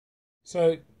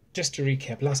So just to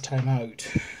recap, last time out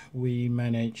we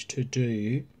managed to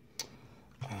do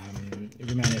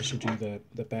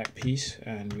the back piece,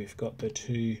 and we've got the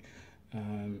two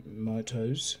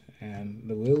motors and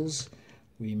the wheels.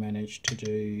 We managed to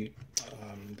do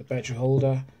the battery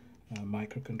holder,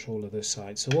 microcontroller this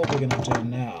side. So what we're going to do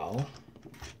now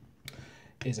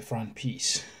is a front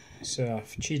piece. So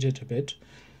I've cheated a bit.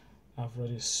 I've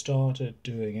already started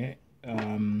doing it.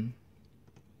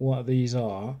 What these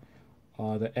are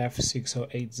the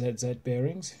F608ZZ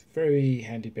bearings. Very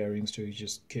handy bearings to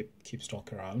just keep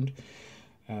stock around.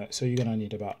 So you're gonna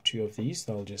need about 2 of these.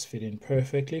 They'll just fit in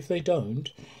perfectly. If they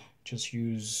don't, just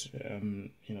use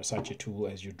such a tool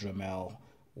as your Dremel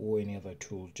or any other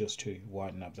tool just to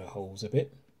widen up the holes a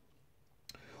bit.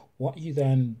 What you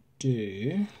then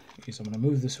do is, I'm going to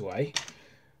move this away,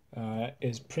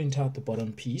 is print out the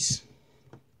bottom piece.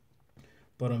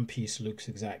 Bottom piece looks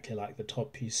exactly like the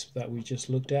top piece that we just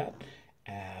looked at,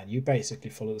 and you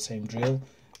basically follow the same drill,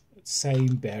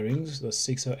 same bearings, the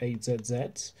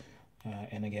 608ZZs,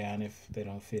 and again, if they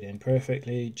don't fit in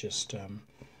perfectly, just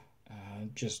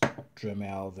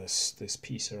Dremel this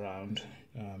piece around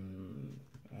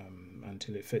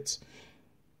until it fits.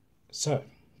 So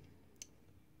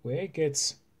where it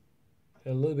gets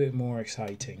a little bit more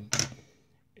exciting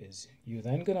is you're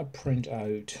then going to print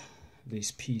out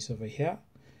this piece over here,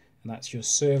 and that's your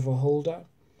servo holder,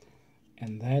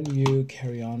 and then you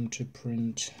carry on to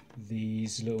print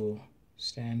these little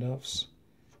standoffs.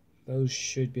 Those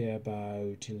should be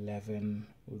about 11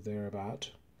 or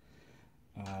thereabout.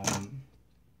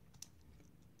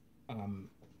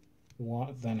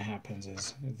 What then happens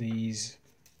is these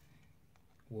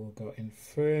will go in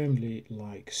firmly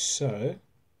like so,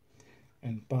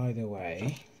 and by the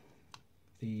way,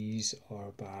 these are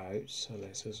about, so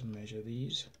let's just measure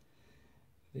these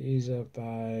are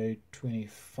about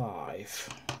 25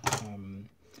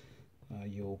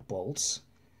 your bolts,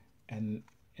 and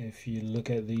if you look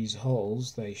at these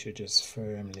holes, they should just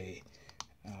firmly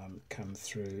come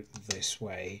through this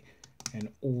way and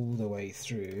all the way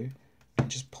through, and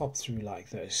just pop through like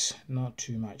this. Not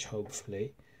too much,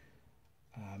 hopefully,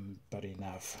 but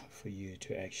enough for you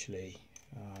to actually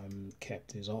cap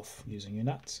this off using your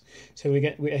nuts. So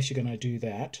we're actually going to do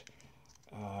that,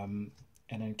 and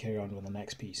then carry on with the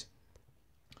next piece.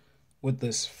 With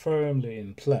this firmly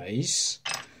in place,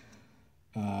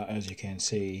 as you can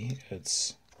see,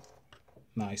 it's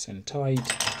nice and tight,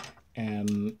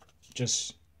 and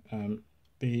just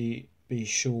be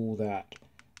sure that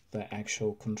the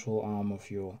actual control arm of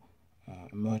your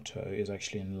motor is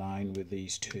actually in line with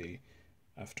these two.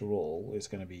 After all, it's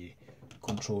going to be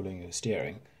controlling your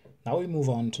steering. Now we move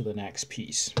on to the next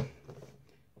piece.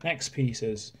 Next piece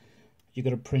is you're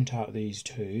going to print out these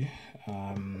two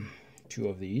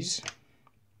of these,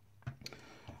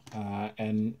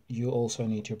 and you also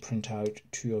need to print out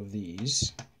 2 of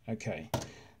these. Okay,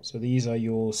 so these are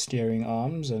your steering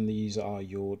arms, and these are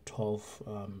your 12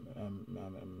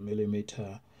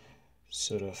 millimeter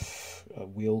sort of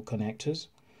wheel connectors.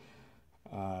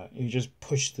 You just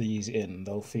push these in,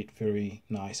 they'll fit very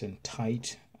nice and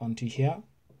tight onto here.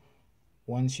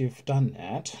 Once you've done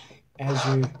that, as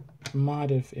you might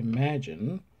have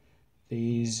imagined,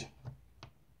 these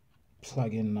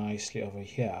plug in nicely over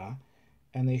here,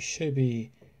 and they should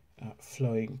be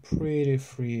flowing pretty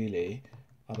freely,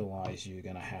 otherwise you're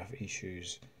going to have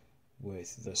issues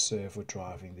with the servo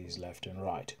driving these left and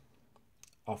right.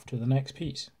 Off to the next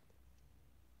piece.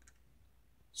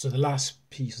 So the last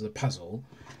piece of the puzzle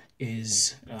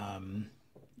is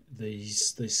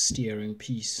this steering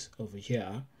piece over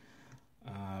here.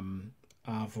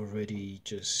 I've already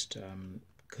just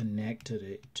connected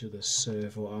it to the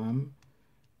servo arm.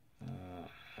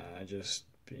 Just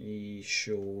be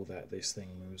sure that this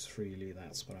thing moves freely.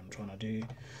 That's what I'm trying to do.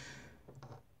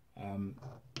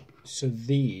 So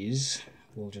these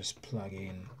will just plug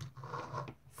in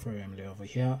firmly over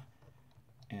here,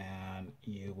 and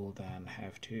you will then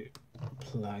have to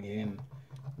plug in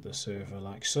the servo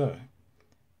like so.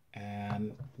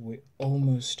 And we're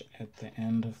almost at the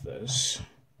end of this.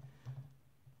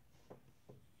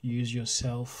 Use your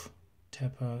self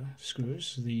tapper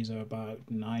screws. These are about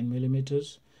 9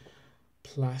 millimeters.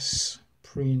 Plus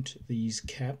print these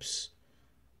caps.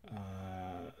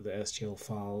 The STL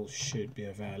file should be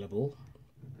available.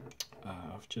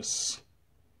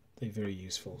 They're very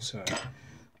useful, so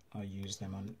I use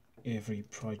them on every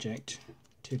project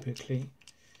typically.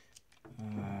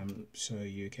 So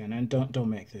you can, and don't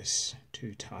make this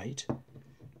too tight.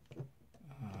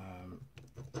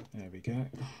 There we go.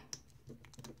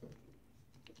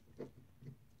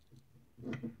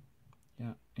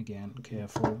 Yeah, again,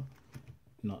 careful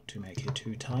not to make it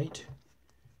too tight.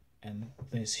 and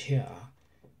this here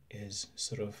is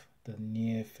sort of the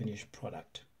near finished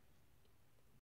product.